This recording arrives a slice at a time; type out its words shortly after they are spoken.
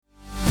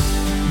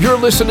You're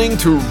listening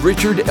to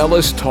Richard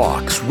Ellis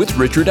Talks with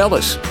Richard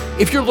Ellis.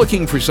 If you're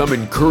looking for some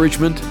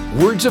encouragement,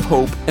 words of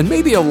hope, and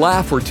maybe a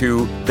laugh or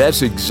two,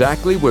 that's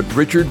exactly what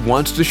Richard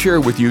wants to share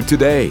with you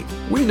today.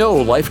 We know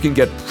life can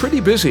get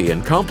pretty busy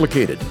and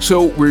complicated,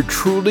 so we're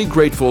truly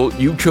grateful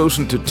you've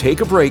chosen to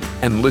take a break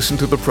and listen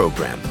to the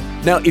program.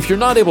 Now, if you're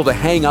not able to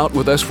hang out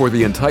with us for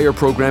the entire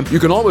program, you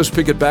can always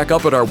pick it back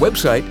up at our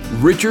website,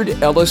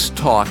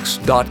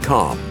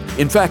 richardellistalks.com.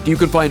 In fact, you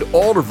can find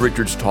all of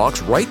Richard's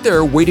talks right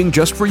there waiting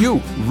just for you,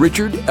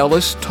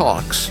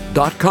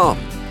 richardellistalks.com.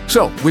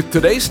 So, with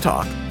today's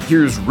talk,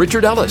 here's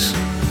Richard Ellis.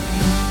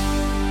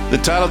 The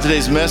title of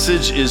today's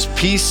message is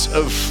Peace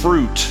of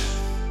Fruit.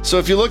 So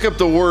if you look up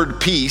the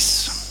word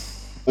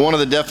peace, one of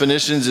the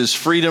definitions is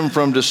freedom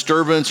from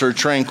disturbance or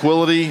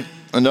tranquility.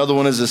 Another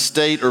one is a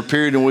state or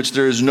period in which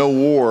there is no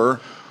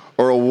war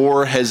or a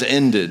war has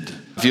ended.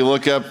 If you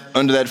look up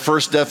under that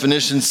first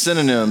definition,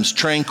 synonyms: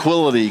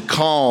 tranquility,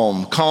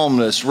 calm,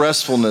 calmness,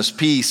 restfulness,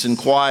 peace and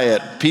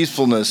quiet,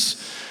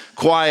 peacefulness,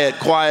 quiet,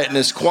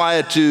 quietness,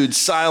 quietude,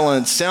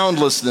 silence,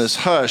 soundlessness,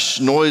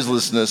 hush,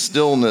 noiselessness,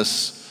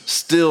 stillness,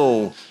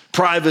 still,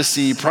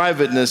 privacy,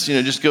 privateness,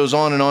 just goes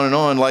on and on and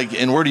on.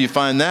 And where do you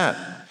find that?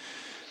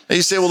 And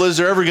you say, well, is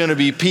there ever going to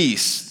be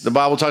peace? The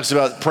Bible talks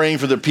about praying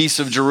for the peace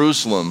of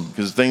Jerusalem,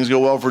 because things go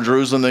well for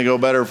Jerusalem, they go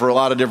better for a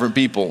lot of different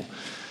people.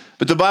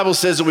 But the Bible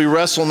says that we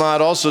wrestle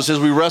not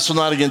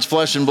against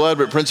flesh and blood,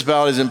 but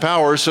principalities and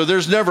powers. So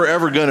there's never,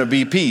 ever going to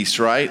be peace,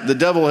 right? The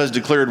devil has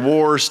declared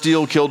war,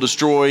 steal, kill,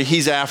 destroy.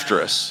 He's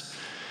after us.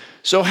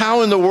 So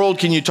how in the world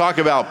can you talk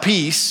about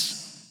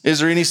peace? Is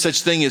there any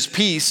such thing as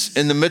peace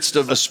in the midst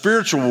of a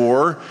spiritual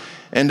war?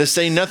 And to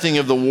say nothing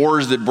of the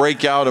wars that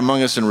break out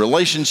among us in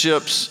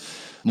relationships,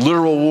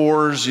 literal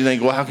wars. You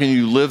think, well, how can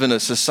you live in a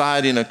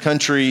society, in a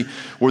country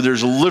where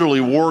there's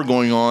literally war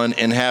going on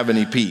and have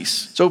any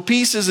peace? So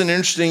peace is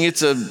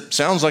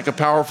sounds like a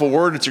powerful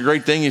word. It's a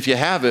great thing if you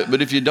have it,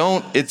 but if you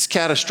don't, it's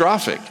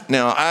catastrophic.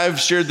 Now, I've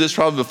shared this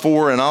probably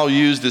before, and I'll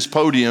use this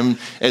podium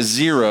as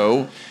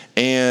 0.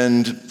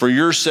 And for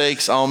your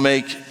sakes, I'll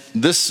make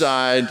this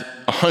side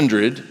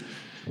 100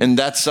 and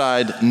that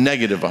side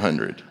negative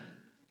 100.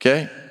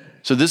 Okay?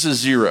 So this is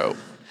 0.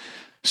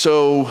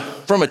 So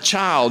from a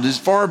child, as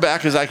far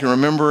back as I can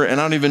remember, and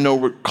I don't even know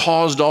what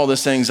caused all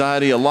this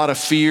anxiety, a lot of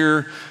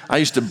fear. I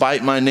used to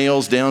bite my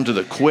nails down to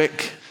the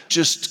quick,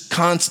 just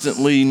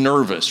constantly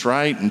nervous,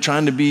 right? And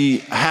trying to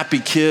be a happy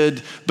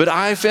kid. But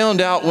I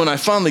found out when I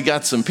finally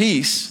got some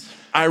peace,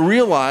 I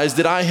realized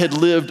that I had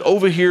lived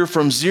over here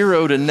from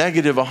 0 to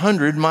negative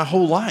 100 my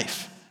whole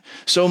life.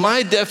 So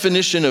my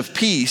definition of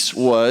peace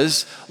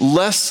was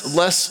less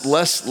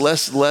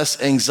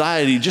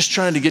anxiety, just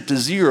trying to get to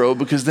 0,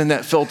 because then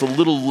that felt a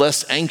little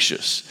less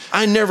anxious.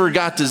 I never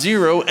got to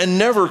 0 and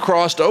never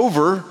crossed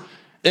over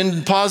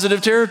in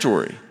positive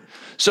territory.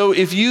 So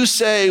if you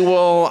say,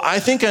 well, I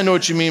think I know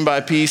what you mean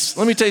by peace,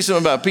 let me tell you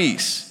something about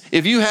peace.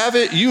 If you have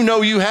it, you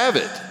know you have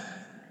it.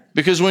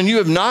 Because when you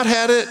have not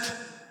had it,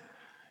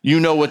 you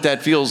know what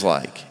that feels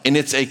like. And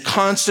it's a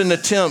constant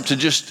attempt to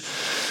just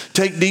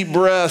take deep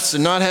breaths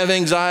and not have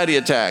anxiety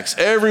attacks.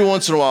 Every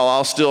once in a while,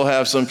 I'll still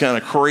have some kind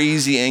of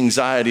crazy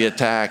anxiety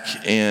attack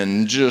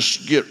and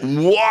just get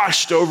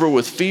washed over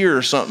with fear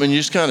or something. And you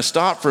just kind of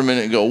stop for a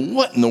minute and go,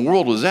 what in the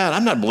world was that?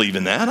 I'm not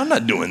believing that. I'm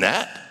not doing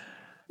that.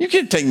 You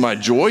can't take my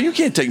joy. You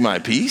can't take my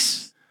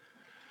peace.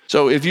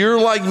 So if you're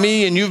like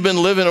me and you've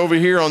been living over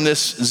here on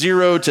this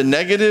 0 to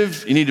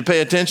negative, you need to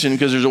pay attention,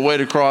 because there's a way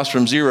to cross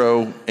from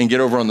 0 and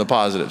get over on the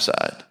positive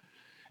side.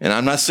 And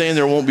I'm not saying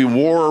there won't be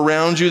war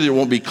around you, there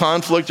won't be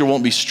conflict, there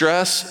won't be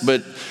stress,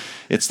 but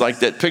it's like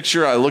that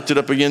picture. I looked it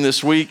up again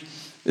this week.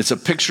 It's a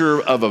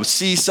picture of a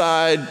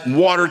seaside,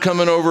 water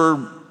coming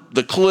over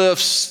the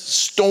cliffs,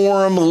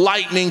 storm,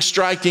 lightning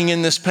striking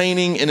in this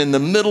painting, and in the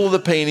middle of the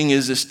painting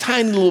is this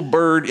tiny little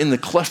bird in the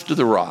cleft of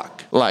the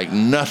rock, like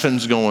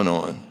nothing's going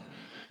on.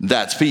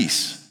 That's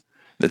peace.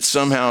 That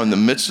somehow in the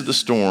midst of the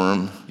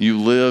storm, you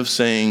live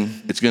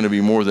saying it's going to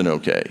be more than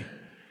okay.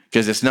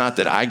 Because it's not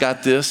that I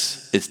got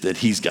this, it's that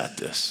he's got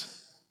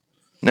this.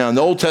 Now, in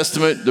the Old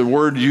Testament, the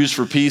word used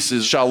for peace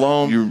is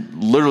shalom.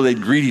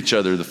 They'd greet each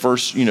other. The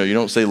first, you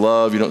don't say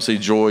love, you don't say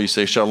joy, you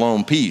say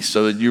shalom, peace.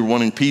 So that you're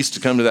wanting peace to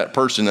come to that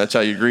person. That's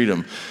how you greet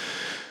them.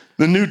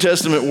 The New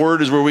Testament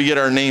word is where we get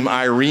our name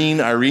Irene,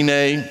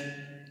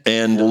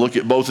 and we'll look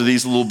at both of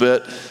these a little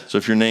bit. So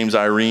if your name's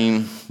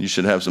Irene, you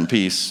should have some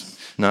peace,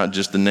 not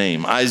just the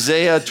name.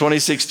 Isaiah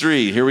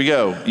 26:3, here we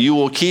go. You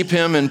will keep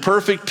him in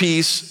perfect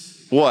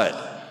peace,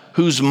 what?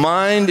 Whose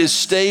mind is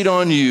stayed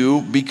on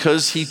you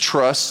because he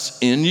trusts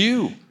in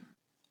you.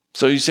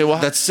 So you say, well,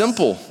 that's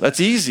simple. That's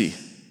easy.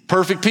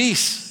 Perfect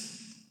peace.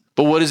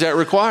 But what does that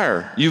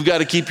require? You've got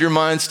to keep your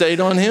mind stayed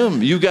on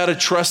him. You've got to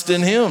trust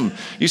in him.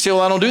 You say, well,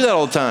 I don't do that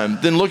all the time.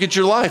 Then look at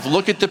your life.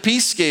 Look at the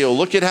peace scale.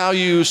 Look at how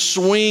you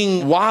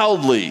swing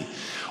wildly.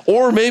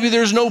 Or maybe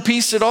there's no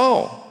peace at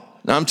all.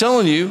 Now I'm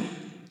telling you,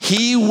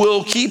 he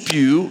will keep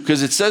you,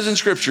 because it says in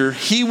Scripture,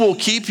 he will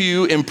keep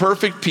you in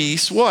perfect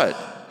peace, what?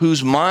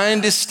 Whose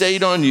mind is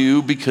stayed on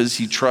you because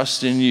he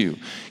trusts in you.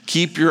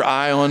 Keep your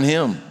eye on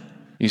him.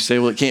 You say,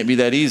 well, it can't be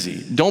that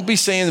easy. Don't be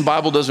saying the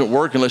Bible doesn't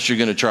work unless you're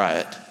going to try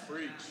it.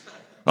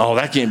 Oh,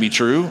 that can't be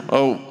true.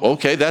 Oh,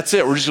 okay, that's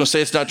it. We're just going to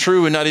say it's not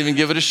true and not even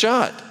give it a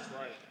shot.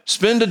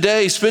 Spend a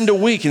day, spend a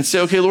week and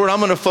say, okay, Lord, I'm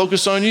going to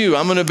focus on you.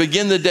 I'm going to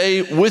begin the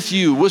day with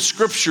you, with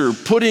scripture,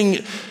 putting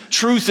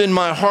truth in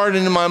my heart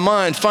and in my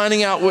mind,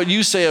 finding out what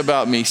you say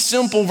about me.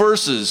 Simple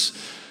verses.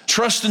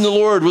 Trust in the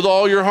Lord with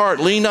all your heart.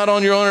 Lean not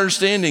on your own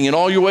understanding. In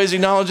all your ways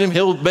acknowledge him.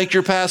 He'll make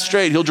your path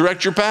straight. He'll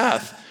direct your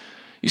path.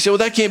 You say, well,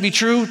 that can't be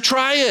true.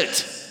 Try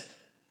it.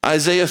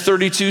 Isaiah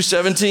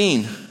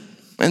 32:17.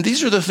 And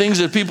these are the things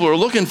that people are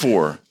looking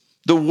for.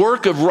 The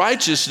work of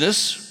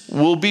righteousness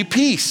will be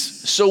peace.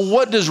 So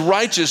what does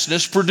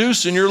righteousness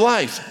produce in your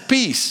life?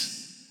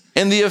 Peace.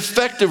 And the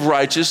effect of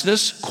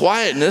righteousness,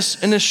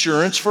 quietness, and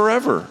assurance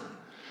forever.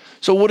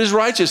 So what is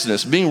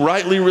righteousness? Being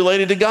rightly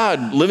related to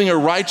God, living a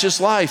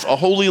righteous life, a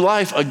holy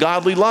life, a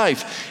godly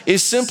life,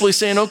 is simply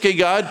saying, okay,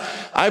 God,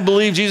 I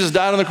believe Jesus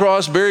died on the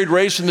cross, buried,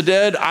 raised from the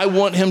dead. I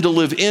want him to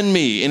live in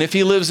me. And if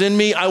he lives in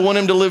me, I want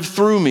him to live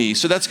through me.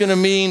 So that's going to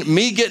mean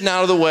me getting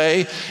out of the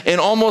way and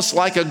almost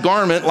like a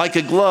garment, like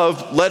a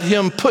glove, let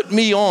him put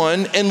me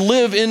on and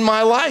live in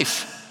my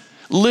life.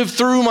 Live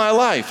through my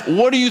life.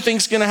 What do you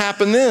think's going to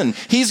happen then?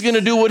 He's going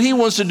to do what he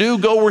wants to do,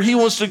 go where he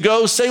wants to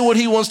go, say what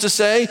he wants to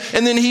say,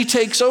 and then he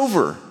takes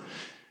over.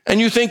 And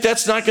you think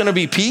that's not going to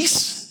be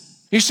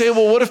peace? You say,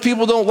 well, what if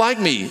people don't like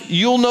me?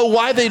 You'll know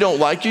why they don't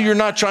like you. You're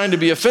not trying to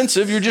be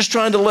offensive. You're just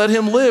trying to let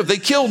him live. They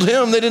killed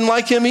him. They didn't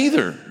like him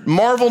either.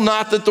 Marvel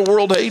not that the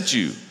world hates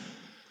you.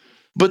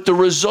 But the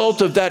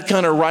result of that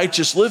kind of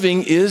righteous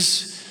living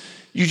is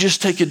you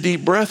just take a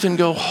deep breath and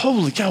go,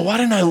 holy cow, why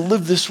didn't I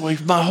live this way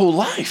my whole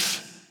life?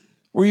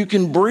 Where you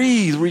can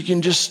breathe, where you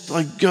can just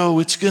go,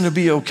 it's going to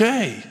be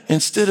okay.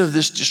 Instead of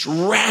this just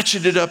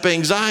ratcheted up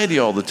anxiety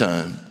all the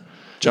time.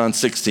 John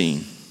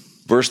 16,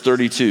 verse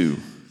 32.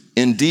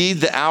 Indeed,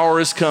 the hour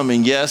is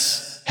coming,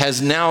 yes,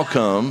 has now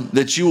come,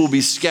 that you will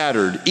be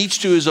scattered,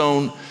 each to his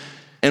own,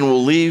 and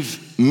will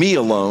leave me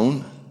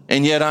alone.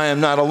 And yet I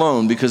am not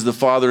alone, because the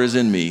Father is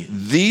in me.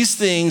 These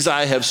things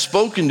I have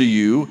spoken to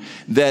you,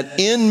 that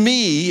in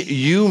me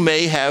you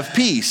may have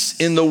peace.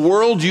 In the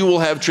world you will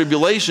have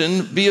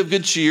tribulation. Be of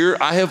good cheer.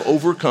 I have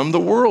overcome the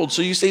world.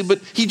 So you say, but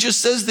he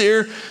just says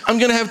there, I'm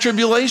going to have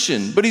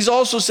tribulation. But he's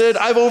also said,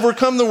 I've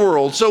overcome the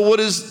world. So what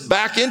is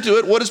back into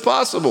it? What is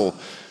possible?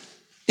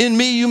 In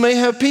me you may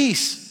have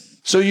peace.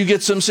 So you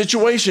get some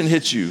situation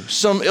hits you,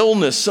 some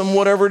illness, some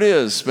whatever it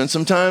is. Spent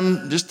some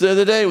time just the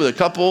other day with a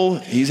couple,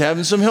 he's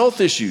having some health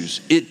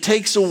issues. It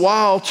takes a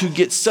while to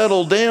get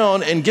settled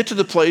down and get to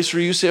the place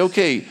where you say,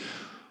 okay,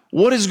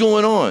 what is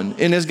going on?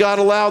 And has God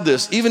allowed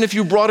this? Even if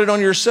you brought it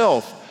on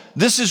yourself,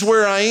 this is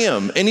where I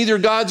am. And either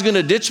God's going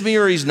to ditch me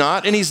or he's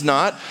not, and he's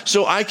not.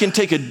 So I can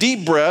take a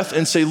deep breath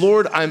and say,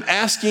 Lord, I'm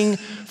asking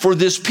for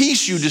this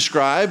peace you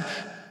describe,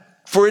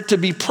 for it to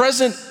be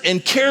present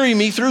and carry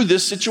me through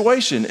this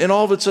situation. And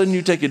all of a sudden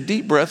you take a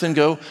deep breath and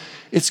go,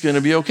 it's going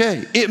to be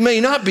okay. It may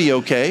not be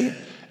okay.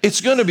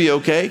 It's going to be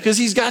okay because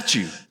he's got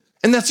you.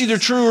 And that's either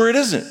true or it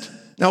isn't.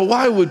 Now,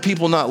 why would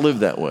people not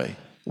live that way?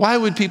 Why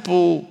would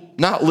people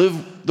not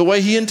live the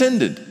way he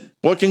intended?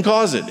 What can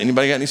cause it?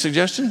 Anybody got any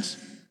suggestions?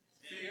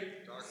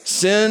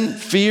 Sin,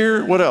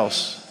 fear, what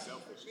else?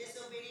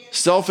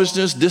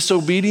 Selfishness,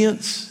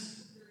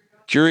 disobedience,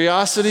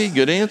 curiosity,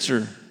 good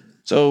answer.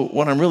 So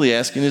what I'm really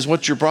asking is,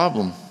 what's your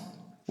problem?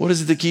 What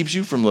is it that keeps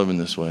you from living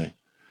this way?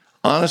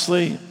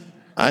 Honestly,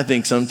 I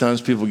think sometimes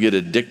people get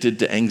addicted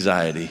to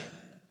anxiety.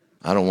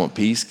 I don't want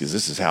peace because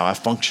this is how I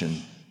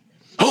function.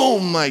 Oh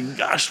my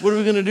gosh, what are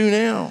we going to do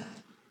now?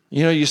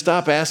 You know, you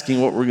stop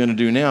asking what we're going to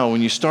do now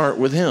when you start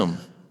with him,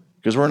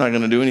 because we're not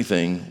going to do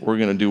anything. We're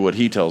going to do what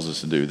he tells us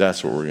to do.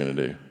 That's what we're going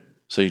to do.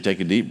 So you take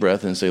a deep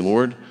breath and say,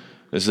 Lord,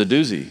 this is a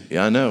doozy.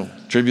 Yeah, I know.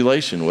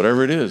 Tribulation,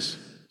 whatever it is.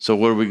 So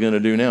what are we going to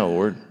do now,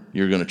 Lord?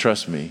 You're going to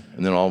trust me.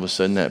 And then all of a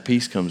sudden that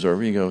peace comes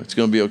over. You go, it's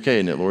going to be okay,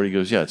 isn't it, Lord? He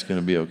goes, yeah, it's going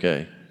to be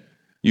okay.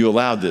 You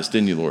allowed this,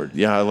 didn't you, Lord?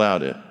 Yeah, I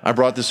allowed it. I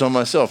brought this on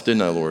myself,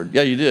 didn't I, Lord?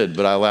 Yeah, you did,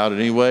 but I allowed it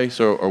anyway.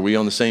 So are we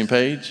on the same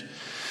page?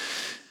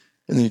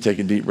 And then you take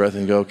a deep breath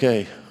and go,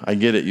 okay, I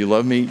get it. You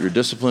love me. You're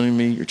disciplining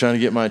me. You're trying to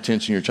get my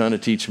attention. You're trying to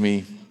teach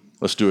me.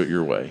 Let's do it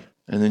your way.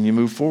 And then you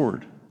move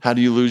forward. How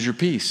do you lose your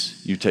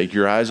peace? You take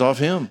your eyes off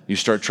him. You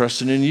start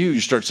trusting in you.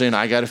 You start saying,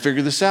 I got to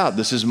figure this out.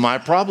 This is my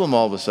problem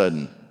all of a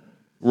sudden.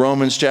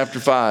 Romans chapter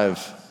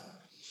 5,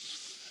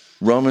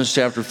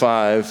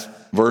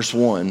 verse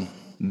 1.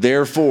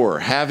 Therefore,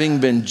 having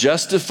been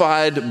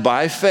justified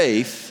by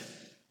faith,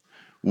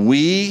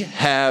 we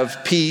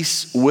have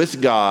peace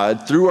with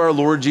God through our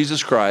Lord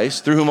Jesus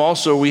Christ, through whom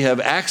also we have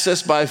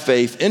access by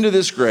faith into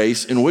this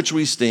grace in which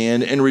we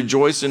stand and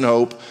rejoice in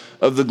hope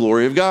of the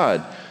glory of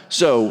God.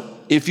 So,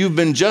 if you've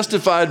been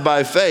justified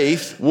by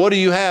faith, what do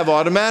you have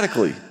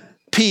automatically?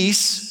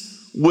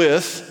 Peace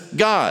with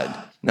God.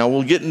 Now,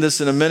 we'll get into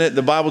this in a minute.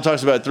 The Bible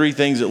talks about three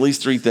things, at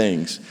least three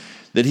things.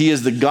 That he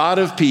is the God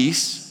of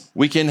peace.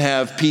 We can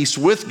have peace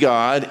with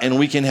God, and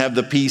we can have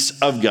the peace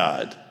of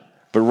God.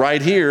 But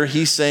right here,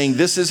 he's saying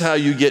this is how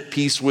you get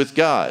peace with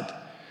God.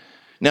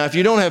 Now, if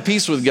you don't have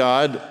peace with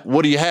God,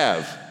 what do you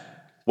have?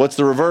 What's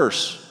the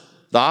reverse?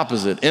 The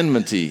opposite,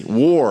 enmity,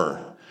 war.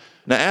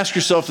 Now ask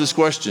yourself this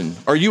question.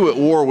 Are you at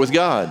war with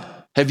God?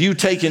 Have you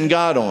taken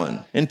God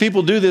on? And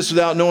people do this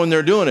without knowing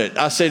they're doing it.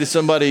 I say to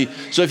somebody,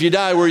 so if you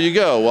die, where you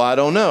go? Well, I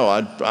don't know.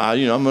 I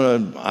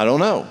don't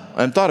know.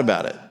 I haven't thought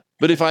about it.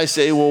 But if I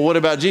say, well, what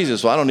about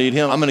Jesus? Well, I don't need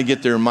him. I'm going to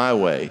get there my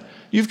way.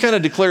 You've kind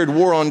of declared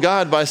war on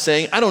God by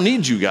saying, I don't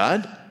need you,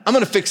 God. I'm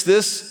going to fix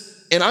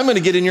this and I'm going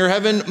to get in your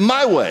heaven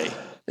my way.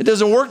 It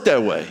doesn't work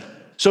that way.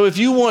 So if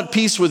you want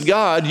peace with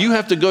God, you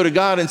have to go to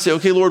God and say,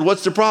 okay, Lord,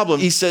 what's the problem?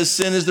 He says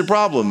sin is the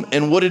problem.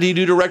 And what did he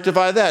do to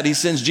rectify that? He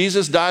sends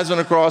Jesus, dies on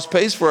a cross,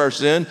 pays for our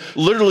sin,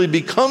 literally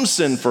becomes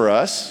sin for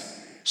us.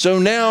 So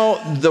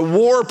now the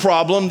war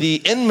problem, the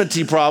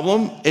enmity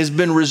problem has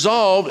been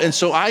resolved. And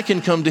so I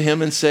can come to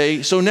him and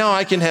say, so now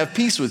I can have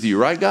peace with you,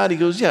 right, God? He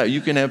goes, yeah,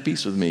 you can have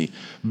peace with me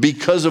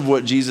because of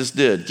what Jesus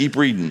did. Keep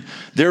reading.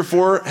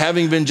 Therefore,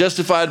 having been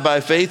justified by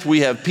faith,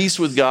 we have peace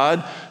with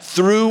God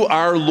through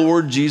our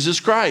Lord Jesus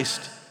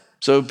Christ.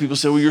 So people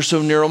say, well, you're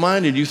so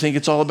narrow-minded. You think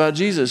it's all about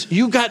Jesus.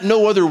 You got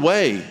no other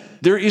way.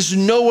 There is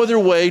no other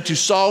way to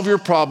solve your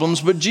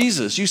problems but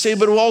Jesus. You say,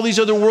 but all these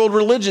other world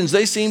religions,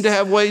 they seem to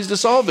have ways to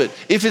solve it.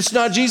 If it's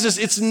not Jesus,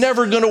 it's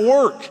never going to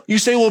work. You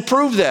say, well,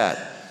 prove that.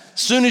 As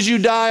soon as you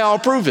die, I'll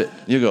prove it.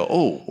 You go,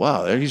 oh,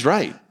 wow, he's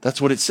right.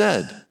 That's what it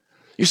said.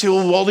 You say,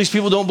 well, all these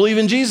people don't believe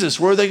in Jesus.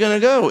 Where are they going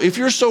to go? If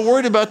you're so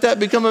worried about that,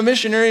 become a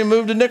missionary and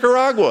move to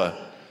Nicaragua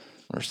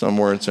or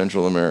somewhere in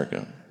Central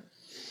America.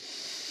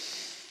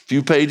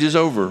 Few pages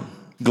over,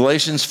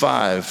 Galatians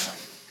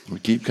 5. We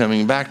keep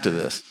coming back to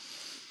this.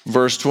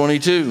 Verse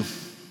 22,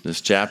 this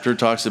chapter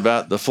talks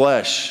about the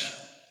flesh,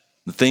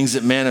 the things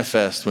that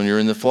manifest when you're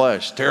in the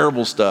flesh,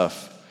 terrible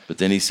stuff. But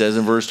then he says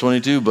in verse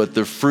 22, but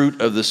the fruit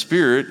of the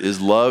Spirit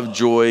is love,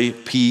 joy,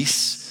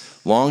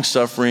 peace,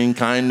 long-suffering,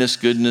 kindness,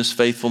 goodness,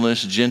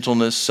 faithfulness,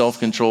 gentleness,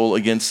 self-control.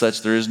 Against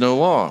such there is no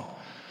law.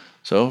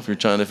 So if you're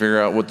trying to figure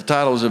out what the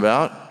title is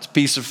about, it's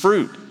piece of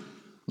fruit.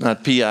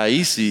 Not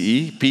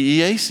P-I-E-C-E,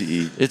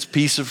 P-E-A-C-E. It's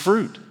piece of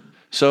fruit.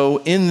 So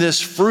in this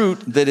fruit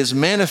that is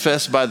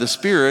manifest by the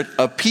Spirit,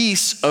 a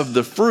piece of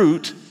the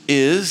fruit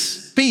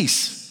is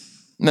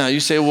peace. Now you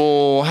say,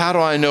 well, how do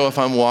I know if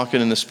I'm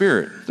walking in the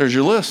Spirit? There's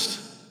your list.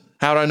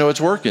 How do I know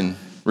it's working?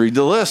 Read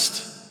the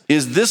list.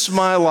 Is this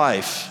my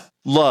life?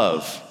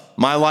 Love.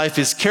 My life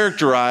is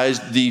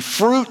characterized, the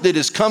fruit that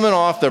is coming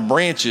off the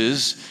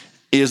branches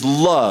is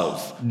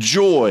love,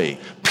 joy,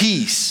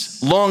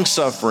 peace,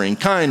 long-suffering,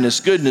 kindness,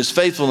 goodness,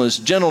 faithfulness,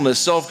 gentleness,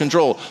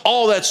 self-control.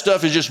 All that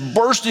stuff is just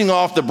bursting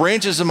off the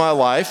branches of my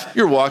life.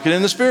 You're walking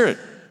in the Spirit.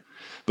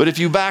 But if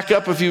you back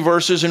up a few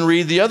verses and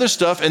read the other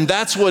stuff, and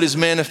that's what is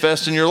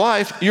manifest in your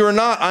life,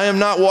 I am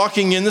not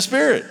walking in the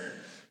Spirit.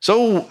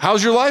 So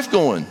how's your life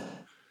going?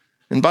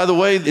 And by the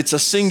way, it's a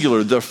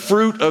singular, the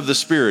fruit of the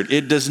Spirit.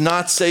 It does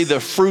not say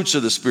the fruits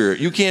of the Spirit.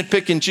 You can't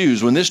pick and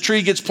choose. When this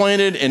tree gets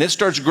planted and it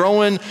starts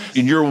growing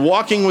and you're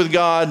walking with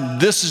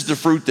God, this is the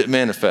fruit that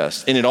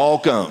manifests, and it all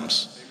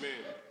comes. Amen.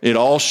 It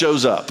all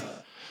shows up.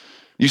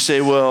 You say,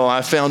 well,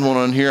 I found one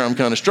on here I'm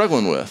kind of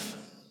struggling with.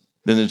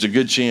 Then there's a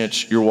good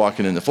chance you're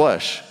walking in the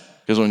flesh,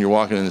 because when you're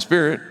walking in the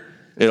Spirit,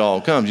 it all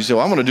comes. You say,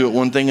 well, I'm going to do it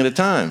one thing at a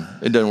time.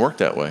 It doesn't work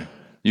that way.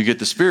 You get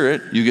the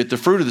Spirit, you get the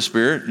fruit of the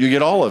Spirit, you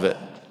get all of it.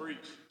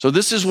 So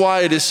this is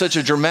why it is such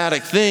a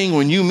dramatic thing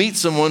when you meet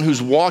someone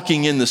who's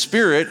walking in the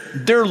Spirit,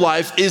 their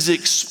life is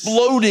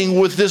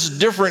exploding with this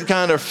different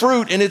kind of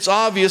fruit, and it's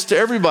obvious to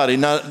everybody.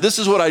 Now, this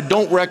is what I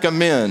don't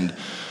recommend.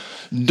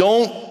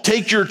 Don't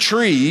take your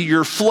tree,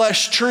 your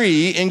flesh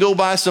tree, and go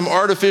buy some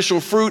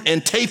artificial fruit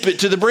and tape it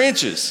to the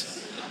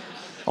branches.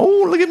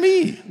 Oh, look at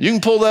me. You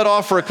can pull that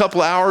off for a couple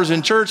of hours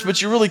in church,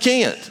 but you really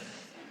can't.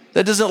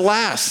 That doesn't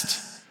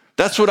last.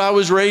 That's what I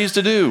was raised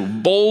to do,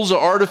 bowls of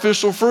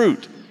artificial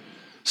fruit.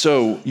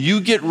 So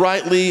you get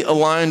rightly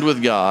aligned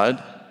with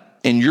God,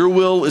 and your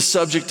will is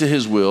subject to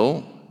his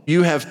will.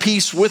 You have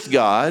peace with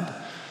God.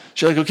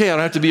 So you're like, okay, I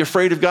don't have to be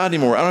afraid of God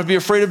anymore. I don't have to be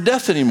afraid of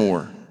death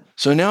anymore.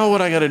 So now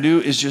what I got to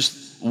do is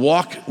just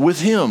walk with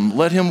him.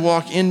 Let him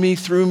walk in me,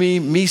 through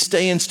me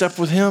stay in step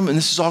with him, and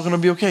this is all going to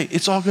be okay.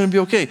 It's all going to be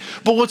okay.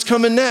 But what's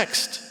coming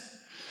next?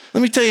 Let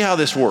me tell you how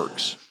this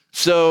works.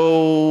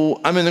 So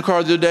I'm in the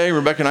car the other day.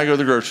 Rebecca and I go to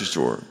the grocery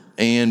store.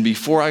 And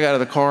before I got out of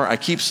the car, I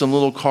keep some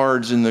little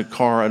cards in the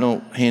car. I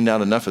don't hand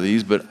out enough of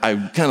these, but I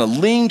kind of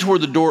lean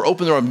toward the door,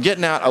 open the door. I'm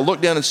getting out. I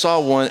looked down and saw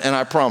one, and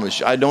I promise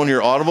you, I don't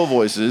hear audible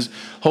voices.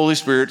 Holy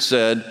Spirit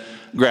said,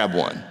 grab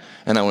one.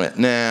 And I went,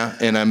 nah.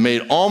 And I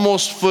made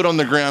almost foot on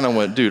the ground. I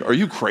went, dude, are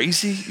you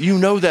crazy? You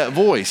know that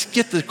voice.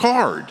 Get the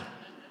card.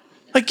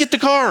 Get the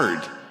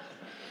card.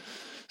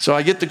 So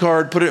I get the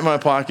card, put it in my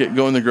pocket,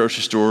 go in the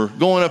grocery store,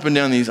 going up and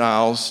down these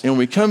aisles. And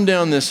we come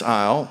down this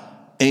aisle,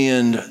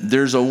 and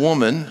there's a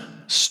woman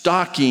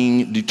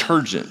stocking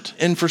detergent.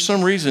 And for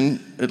some reason,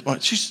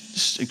 she's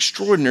just an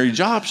extraordinary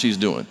job she's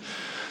doing.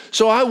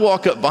 So I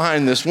walk up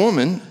behind this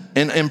woman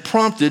and am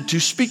prompted to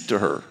speak to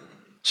her.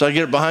 So I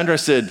get behind her. I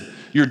said,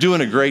 you're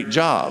doing a great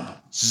job.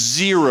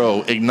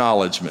 Zero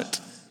acknowledgement.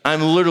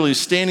 I'm literally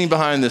standing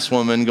behind this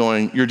woman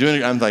going, you're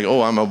doing it. I'm like,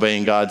 oh, I'm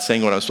obeying God,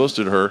 saying what I'm supposed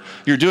to her.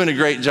 You're doing a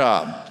great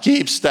job.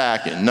 Keep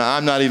stacking. No,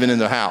 I'm not even in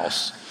the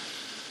house.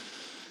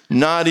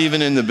 Not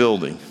even in the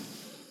building.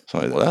 So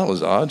I thought, well, that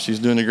was odd. She's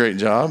doing a great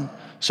job.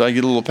 So I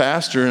get a little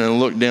past her and I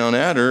look down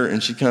at her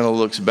and she kind of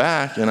looks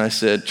back and I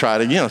said, try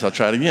it again. So I'll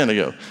try it again. I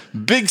go,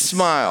 big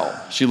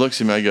smile. She looks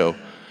at me. I go,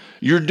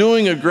 you're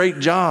doing a great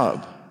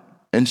job.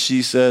 And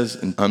she says,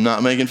 and I'm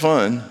not making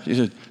fun. She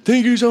said,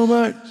 thank you so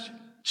much.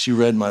 She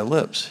read my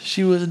lips.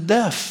 She was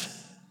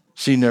deaf.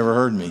 She never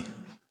heard me.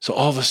 So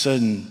all of a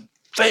sudden,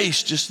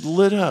 face just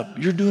lit up.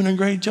 You're doing a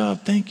great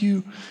job. Thank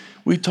you.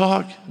 We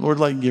talk. Lord,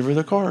 give her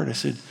the card. I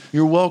said,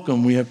 you're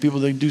welcome. We have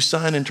people that do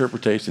sign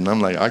interpretation. I'm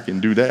like, I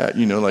can do that.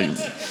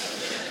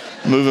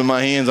 Moving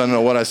my hands. I don't know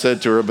what I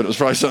said to her, but it was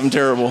probably something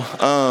terrible.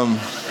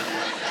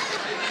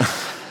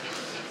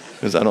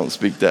 Because I don't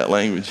speak that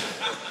language.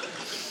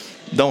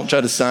 Don't try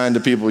to sign to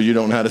people you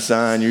don't know how to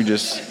sign. You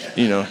just,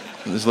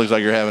 this looks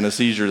like you're having a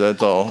seizure,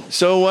 that's all.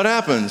 So what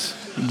happens?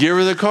 Give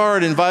her the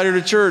card, invite her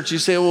to church. You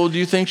say, well, do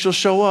you think she'll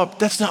show up?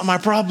 That's not my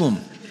problem.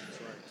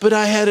 But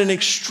I had an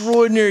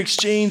extraordinary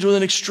exchange with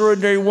an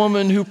extraordinary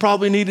woman who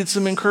probably needed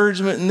some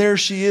encouragement, and there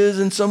she is,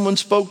 and someone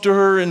spoke to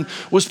her and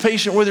was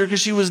patient with her because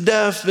she was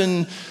deaf,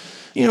 and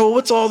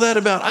what's all that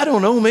about? I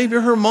don't know. Maybe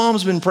her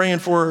mom's been praying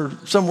for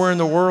her somewhere in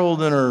the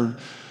world, and her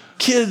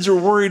kids are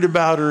worried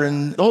about her,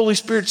 and the Holy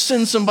Spirit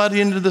sends somebody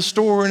into the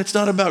store, and it's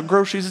not about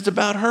groceries, it's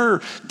about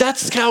her.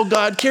 That's how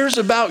God cares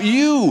about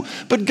you.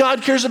 But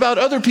God cares about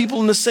other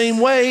people in the same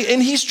way,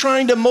 and he's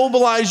trying to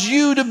mobilize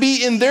you to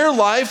be in their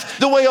life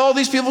the way all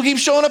these people keep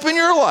showing up in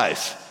your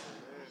life.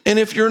 And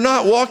if you're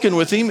not walking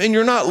with him and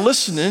you're not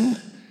listening,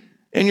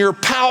 and you're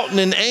pouting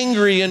and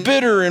angry and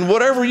bitter and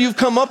whatever you've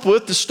come up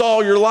with to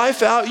stall your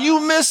life out, you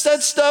miss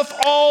that stuff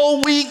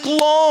all week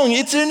long.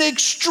 It's an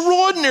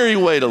extraordinary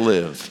way to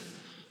live.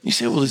 You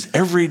say, well, is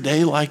every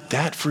day like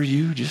that for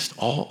you?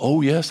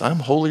 Oh yes, I'm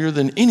holier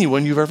than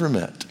anyone you've ever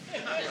met.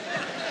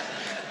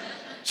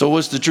 So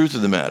what's the truth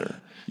of the matter?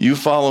 You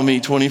follow me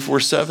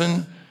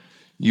 24/7,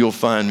 you'll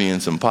find me in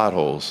some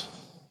potholes.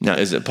 Now,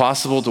 is it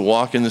possible to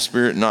walk in the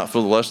Spirit and not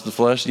feel the lust of the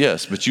flesh?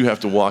 Yes, but you have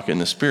to walk in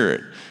the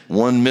Spirit.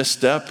 One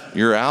misstep,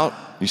 you're out.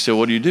 You say,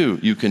 what do?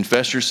 You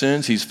confess your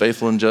sins. He's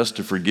faithful and just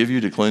to forgive you,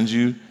 to cleanse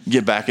you,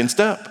 get back in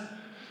step.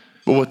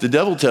 But what the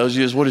devil tells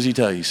you is, what does he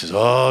tell you? He says,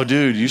 oh,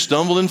 dude, you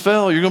stumbled and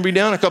fell. You're going to be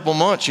down a couple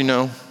months, It's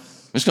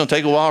going to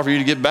take a while for you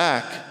to get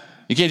back.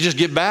 You can't just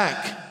get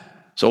back.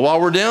 So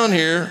while we're down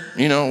here,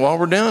 we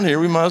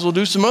might as well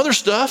do some other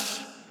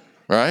stuff,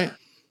 right?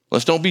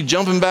 Let's don't be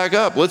jumping back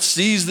up. Let's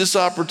seize this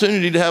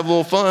opportunity to have a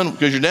little fun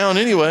because you're down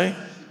anyway.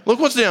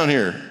 Look what's down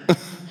here.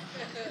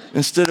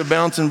 Instead of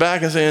bouncing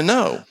back and saying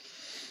no.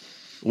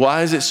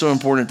 Why is it so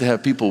important to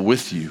have people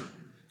with you?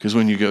 Because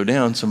when you go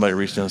down, somebody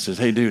reaches down and says,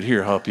 hey, dude,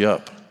 here, I'll help you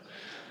up.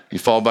 You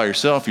fall by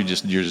yourself, you're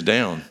just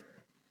down.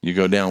 You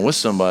go down with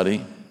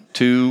somebody,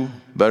 2,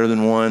 better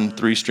than 1,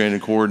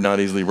 3-stranded cord, not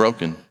easily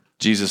broken.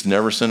 Jesus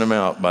never sent them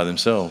out by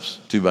themselves,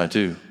 2 by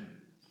 2.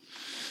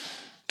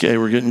 Okay,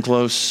 we're getting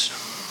close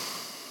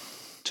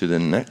to the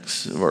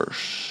next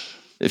verse.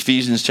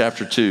 Ephesians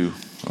chapter 2.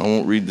 I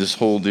won't read this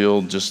whole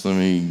deal, just let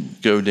me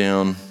go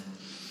down.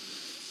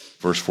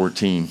 Verse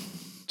 14.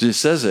 It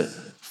says it,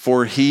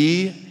 for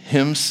he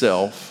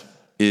himself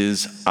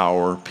is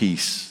our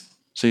peace.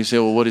 So you say,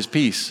 well, what is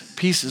peace?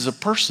 Peace is a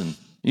person.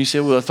 You say,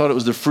 well, I thought it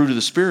was the fruit of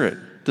the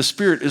Spirit. The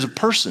Spirit is a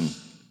person.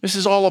 This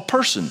is all a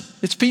person.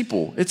 It's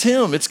people. It's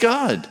him. It's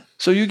God.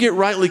 So you get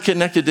rightly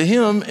connected to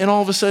him, and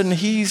all of a sudden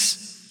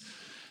he's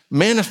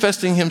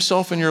manifesting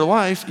himself in your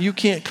life. You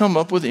can't come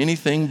up with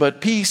anything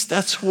but peace.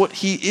 That's what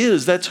he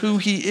is. That's who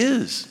he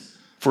is.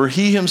 For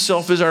he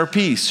himself is our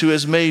peace, who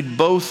has made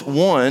both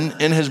one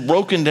and has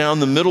broken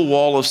down the middle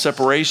wall of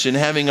separation,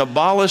 having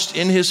abolished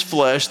in his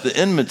flesh the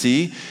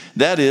enmity,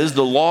 that is,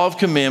 the law of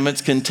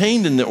commandments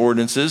contained in the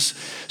ordinances,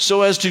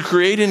 so as to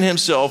create in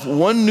himself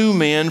one new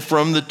man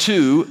from the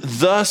two,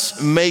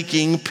 thus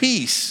making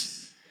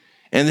peace,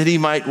 and that he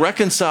might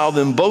reconcile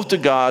them both to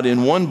God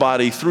in one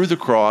body through the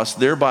cross,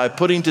 thereby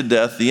putting to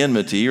death the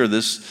enmity, or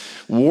this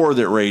war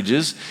that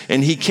rages.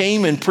 And he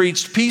came and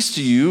preached peace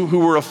to you who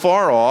were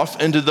afar off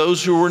and to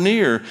those who were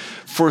near.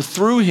 For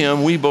through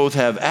him we both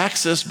have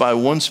access by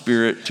one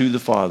Spirit to the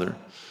Father.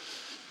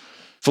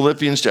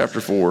 Philippians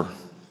chapter 4.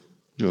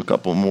 Do a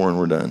couple more and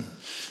we're done.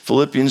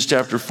 Philippians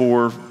chapter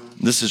 4.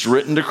 This is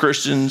written to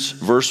Christians,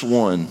 verse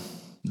 1.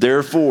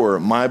 Therefore,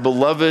 my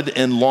beloved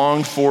and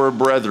longed for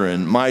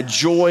brethren, my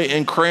joy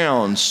and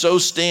crown, so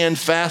stand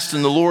fast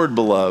in the Lord,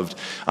 beloved.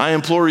 I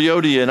implore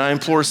Euodia and I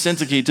implore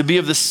Syntyche to be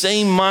of the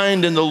same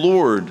mind in the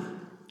Lord.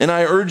 And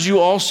I urge you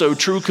also,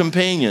 true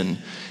companion,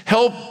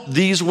 help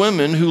these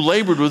women who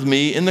labored with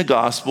me in the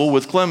gospel,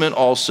 with Clement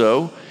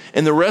also,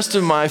 and the rest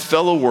of my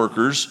fellow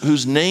workers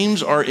whose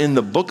names are in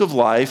the book of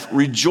life,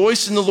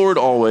 rejoice in the Lord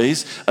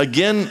always.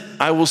 Again,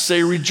 I will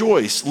say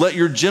rejoice. Let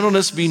your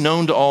gentleness be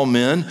known to all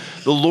men.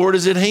 The Lord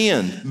is at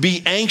hand.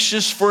 Be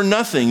anxious for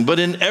nothing, but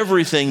in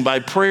everything by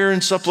prayer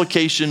and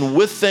supplication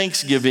with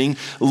thanksgiving,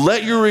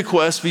 let your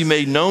requests be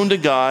made known to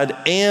God,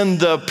 and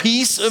the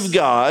peace of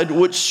God,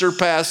 which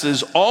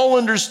surpasses all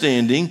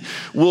understanding,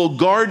 will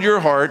guard your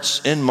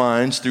hearts and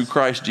minds through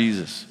Christ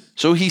Jesus.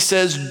 So he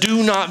says,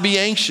 do not be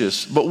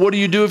anxious. But what do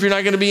you do if you're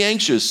not going to be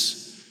anxious?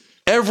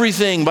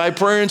 Everything by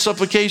prayer and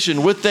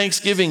supplication with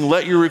thanksgiving,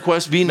 let your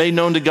requests be made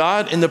known to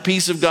God, and the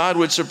peace of God,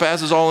 which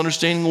surpasses all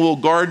understanding, will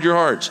guard your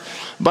hearts.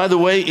 By the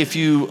way,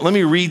 let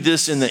me read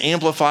this in the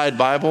Amplified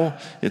Bible.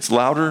 It's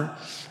louder.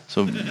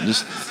 So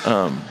just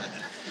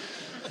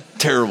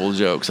terrible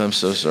jokes. I'm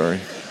so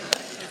sorry.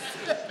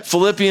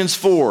 Philippians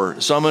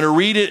 4. So I'm going to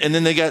read it, and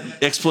then they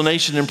got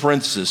explanation in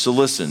parentheses. So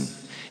listen.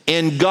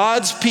 And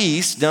God's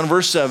peace, down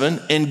verse 7,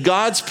 and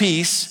God's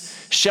peace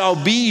shall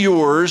be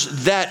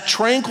yours, that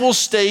tranquil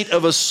state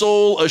of a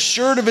soul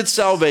assured of its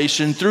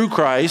salvation through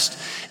Christ,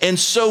 and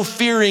so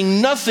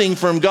fearing nothing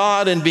from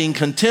God and being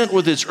content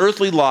with its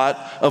earthly lot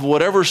of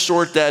whatever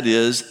sort that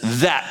is,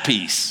 that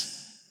peace,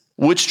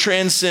 which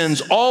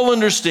transcends all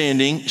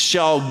understanding,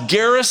 shall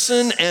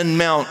garrison and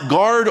mount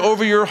guard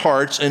over your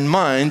hearts and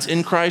minds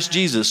in Christ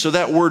Jesus. So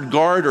that word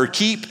guard or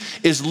keep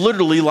is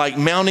literally like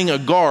mounting a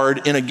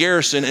guard in a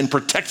garrison and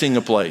protecting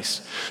a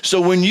place.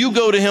 So when you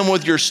go to him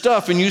with your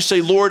stuff and you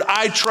say, Lord,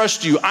 I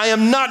trust you, I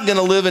am not going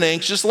to live an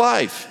anxious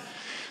life.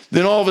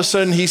 Then all of a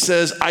sudden he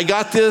says, I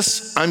got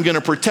this, I'm going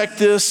to protect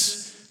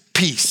this,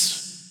 peace.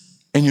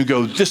 And you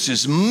go, this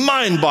is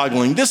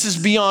mind-boggling. This is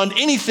beyond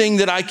anything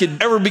that I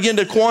could ever begin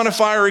to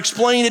quantify or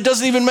explain. It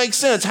doesn't even make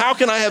sense. How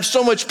can I have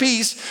so much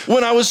peace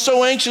when I was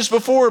so anxious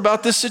before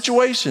about this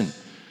situation?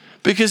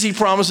 Because he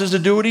promises to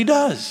do what he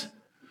does.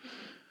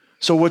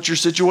 So what's your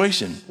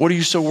situation? What are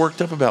you so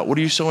worked up about? What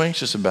are you so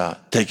anxious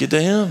about? Take it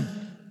to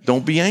him.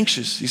 Don't be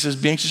anxious. He says,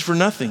 be anxious for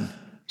nothing.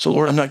 So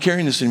Lord, I'm not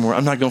carrying this anymore.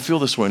 I'm not going to feel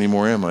this way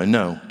anymore, am I?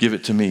 No, give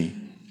it to me.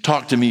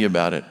 Talk to me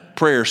about it.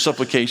 Prayer,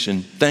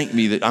 supplication, thank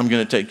me that I'm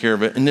going to take care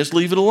of it, and just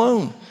leave it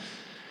alone.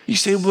 You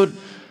say, but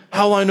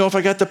how will I know if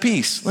I got the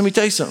peace? Let me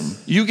tell you something.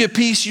 You get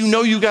peace, you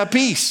know you got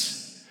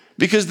peace.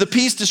 Because the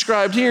peace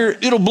described here,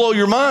 it'll blow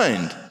your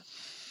mind.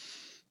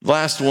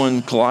 Last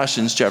one,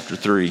 Colossians chapter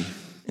 3.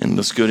 And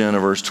let's go down to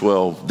verse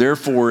 12.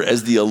 Therefore,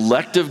 as the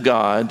elect of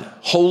God,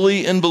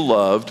 holy and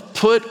beloved,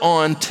 put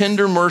on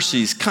tender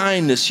mercies,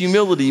 kindness,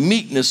 humility,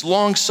 meekness,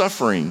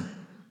 long-suffering.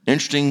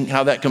 Interesting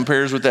how that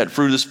compares with that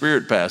fruit of the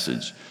Spirit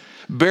passage.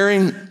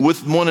 Bearing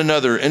with one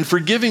another and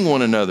forgiving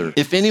one another.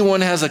 If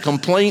anyone has a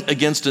complaint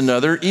against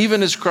another,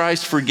 even as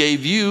Christ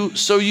forgave you,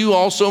 so you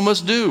also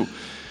must do.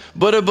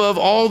 But above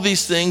all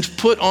these things,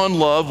 put on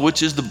love,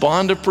 which is the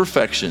bond of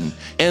perfection,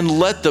 and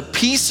let the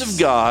peace of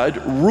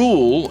God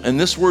rule, and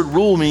this word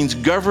rule means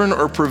govern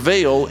or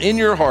prevail in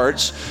your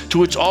hearts, to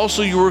which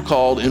also you were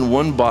called in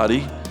one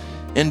body,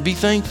 and be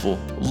thankful.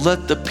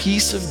 Let the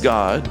peace of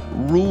God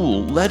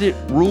rule. Let it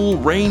rule,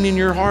 reign in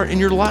your heart, in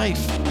your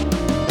life.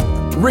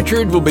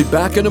 Richard will be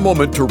back in a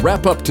moment to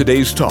wrap up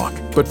today's talk.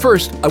 But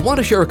first, I want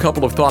to share a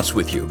couple of thoughts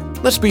with you.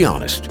 Let's be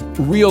honest.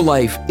 Real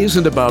life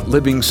isn't about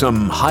living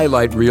some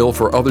highlight reel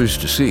for others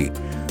to see.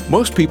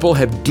 Most people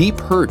have deep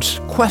hurts,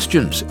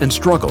 questions, and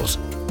struggles.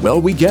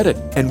 Well, we get it,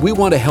 and we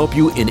want to help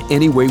you in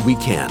any way we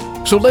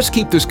can. So let's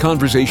keep this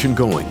conversation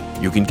going.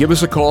 You can give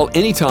us a call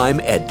anytime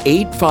at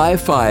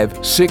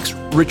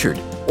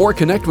 855-6-RICHARD or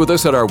connect with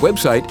us at our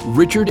website,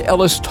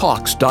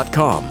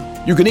 richardellistalks.com.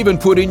 You can even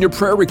put in your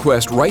prayer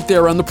request right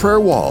there on the prayer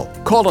wall.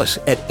 Call us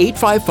at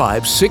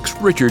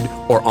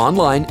 855-6-RICHARD or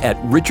online at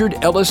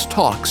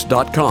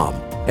richardellistalks.com.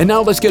 And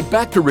now let's get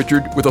back to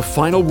Richard with a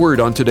final word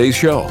on today's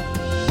show.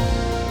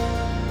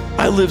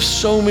 I lived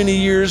so many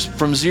years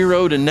from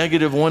 0 to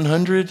negative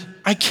 100.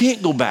 I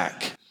can't go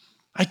back.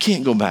 I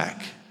can't go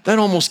back. That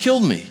almost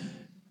killed me.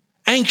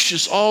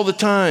 Anxious all the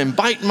time,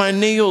 biting my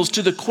nails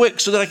to the quick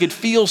so that I could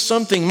feel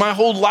something. My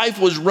whole life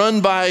was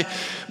run by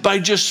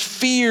just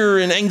fear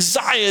and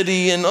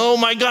anxiety and, oh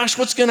my gosh,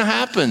 what's going to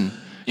happen?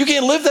 You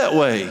can't live that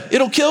way.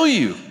 It'll kill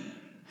you.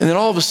 And then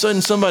all of a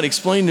sudden somebody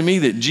explained to me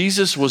that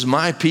Jesus was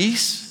my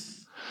peace.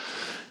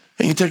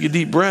 And you take a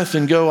deep breath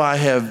and go, I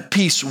have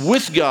peace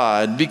with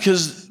God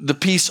because the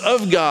peace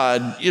of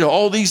God,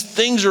 all these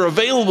things are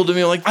available to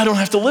me. I'm like, I don't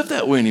have to live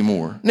that way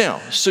anymore. Now,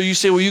 so you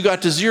say, well, you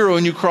got to 0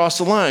 and you crossed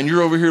the line.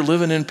 You're over here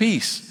living in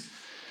peace.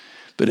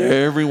 But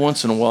every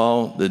once in a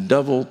while, the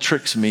devil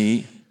tricks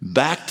me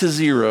back to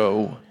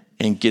 0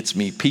 and gets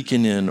me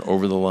peeking in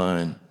over the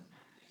line.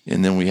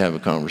 And then we have a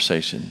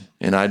conversation.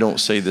 And I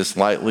don't say this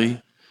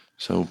lightly,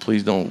 so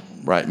please don't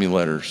write me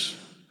letters.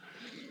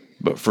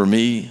 But for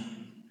me,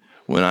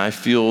 when I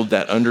feel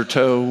that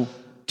undertow,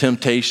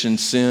 temptation,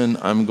 sin,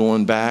 I'm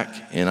going back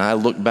and I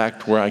look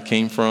back to where I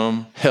came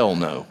from, hell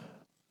no.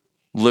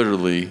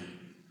 Literally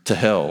to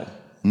hell,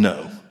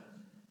 no.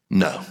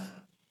 No.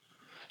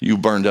 You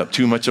burned up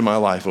too much of my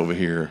life over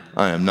here.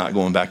 I am not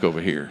going back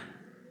over here.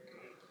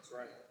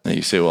 Now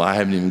you say, well, I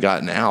haven't even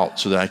gotten out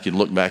so that I can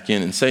look back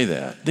in and say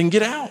that. Then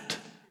get out.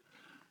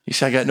 You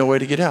say, I got no way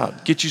to get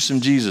out. Get you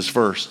some Jesus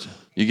first.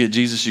 You get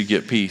Jesus, you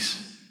get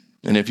peace.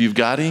 And if you've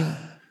got him,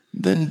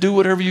 then do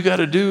whatever you got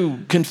to do.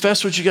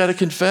 Confess what you got to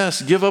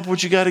confess. Give up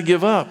what you got to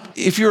give up.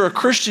 If you're a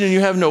Christian and you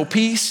have no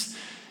peace,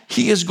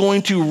 he is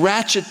going to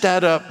ratchet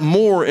that up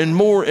more and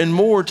more and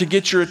more to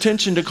get your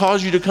attention, to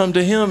cause you to come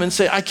to him and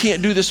say, I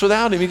can't do this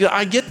without him. You go,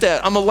 I get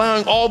that. I'm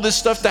allowing all this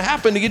stuff to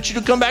happen to get you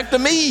to come back to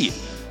me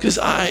because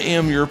I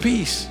am your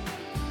peace.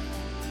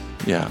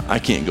 Yeah, I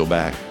can't go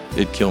back.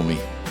 It'd kill me.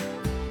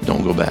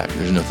 Don't go back.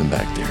 There's nothing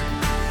back there.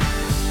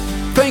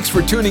 Thanks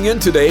for tuning in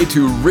today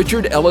to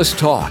Richard Ellis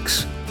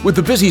Talks. With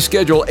the busy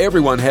schedule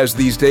everyone has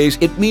these days,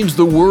 it means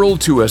the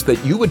world to us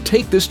that you would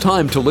take this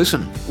time to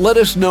listen. Let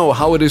us know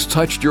how it has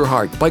touched your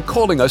heart by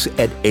calling us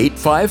at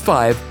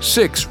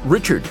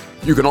 855-6-RICHARD.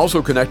 You can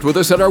also connect with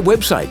us at our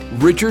website,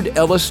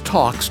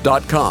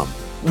 richardellistalks.com.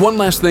 One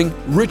last thing,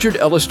 Richard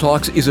Ellis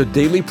Talks is a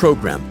daily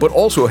program, but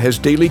also has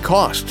daily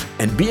costs.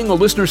 And being a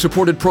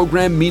listener-supported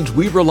program means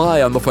we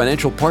rely on the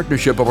financial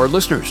partnership of our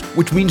listeners,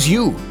 which means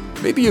you.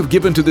 Maybe you've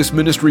given to this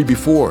ministry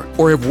before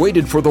or have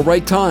waited for the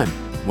right time.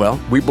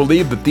 Well, we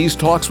believe that these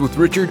talks with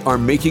Richard are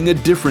making a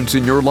difference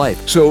in your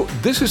life. So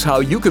this is how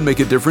you can make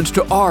a difference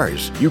to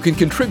ours. You can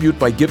contribute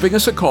by giving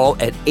us a call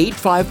at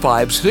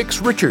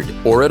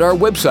 855-6-RICHARD or at our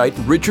website,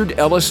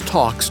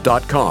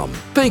 richardellistalks.com.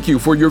 Thank you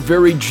for your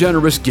very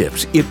generous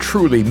gifts. It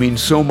truly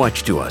means so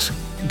much to us.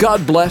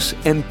 God bless,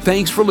 and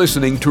thanks for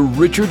listening to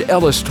Richard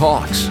Ellis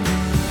Talks.